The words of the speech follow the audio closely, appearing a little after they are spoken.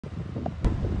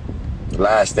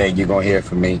last thing you're gonna hear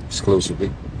from me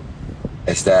exclusively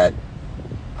is that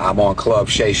I'm on Club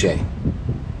Shay.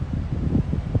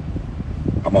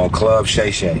 I'm on Club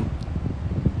Shay.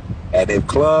 And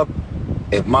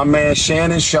if my man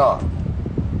Shannon Sharpe,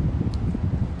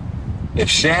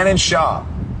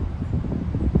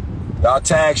 y'all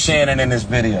tag Shannon in this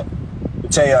video. Let me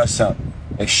tell y'all something.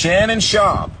 If Shannon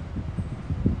Sharpe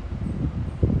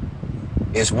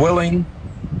is willing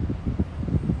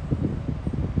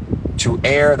to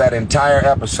air that entire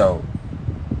episode,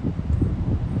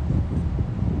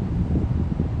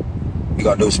 we're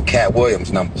gonna do some Katt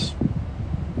Williams numbers.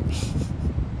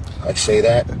 I say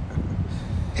that?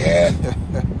 Yeah.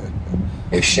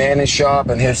 If Shannon Sharpe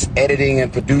and his editing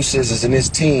and producers and his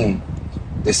team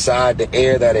decide to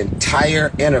air that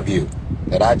entire interview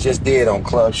that I just did on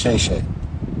Club Shay,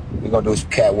 we're gonna do some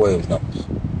Katt Williams numbers.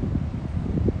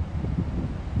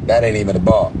 That ain't even a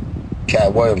bar.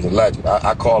 Katt Williams, a legend.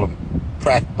 I call him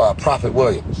Prophet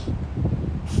Williams.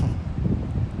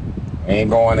 Ain't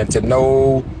going into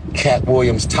no Katt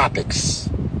Williams topics.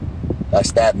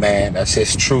 That's that man. That's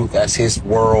his truth. That's his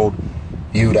world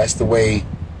view. That's the way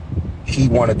he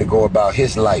wanted to go about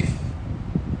his life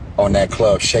on that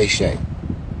Club Shay.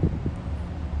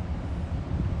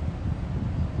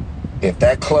 If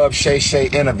that Club Shay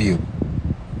interview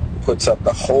puts up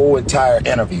the whole entire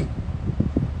interview,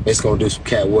 it's gonna do some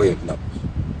Katt Williams numbers.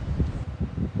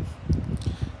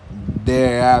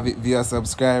 There you have it, via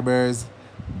subscribers.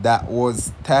 That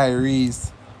was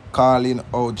Tyrese calling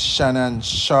out Shannon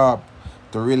Sharpe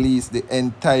to release the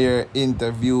entire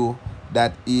interview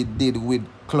that he did with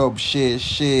Club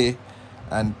Shay.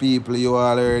 And people, you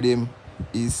all heard him.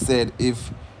 He said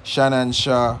if Shannon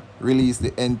Sharpe released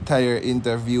the entire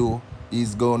interview,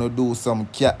 he's gonna do some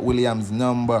Katt Williams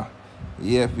number.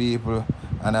 Yeah, people.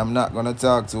 And I'm not gonna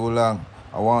talk too long.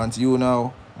 I want you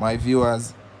now, my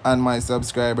viewers and my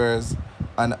subscribers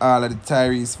and all of the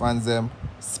Tyrese fans them,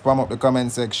 spam up the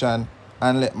comment section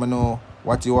and let me know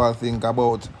what you all think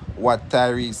about what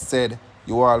Tyrese said.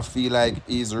 You all feel like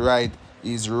he's right,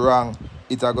 he's wrong.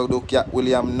 It a go do Katt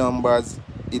Williams numbers.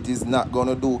 It is not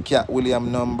gonna do Katt Williams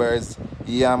numbers.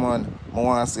 Yeah, man. I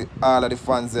want to see all of the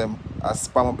fans them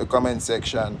spam up the comment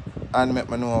section and make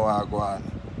me know what go on.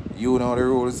 You know the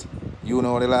rules, you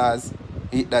know the laws.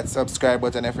 Hit that subscribe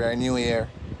button if you're new here.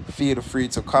 Feel free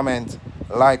to comment,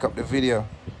 like up the video,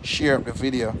 share up the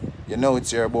video. You know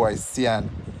it's your boy Syan,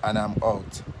 and I'm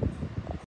out.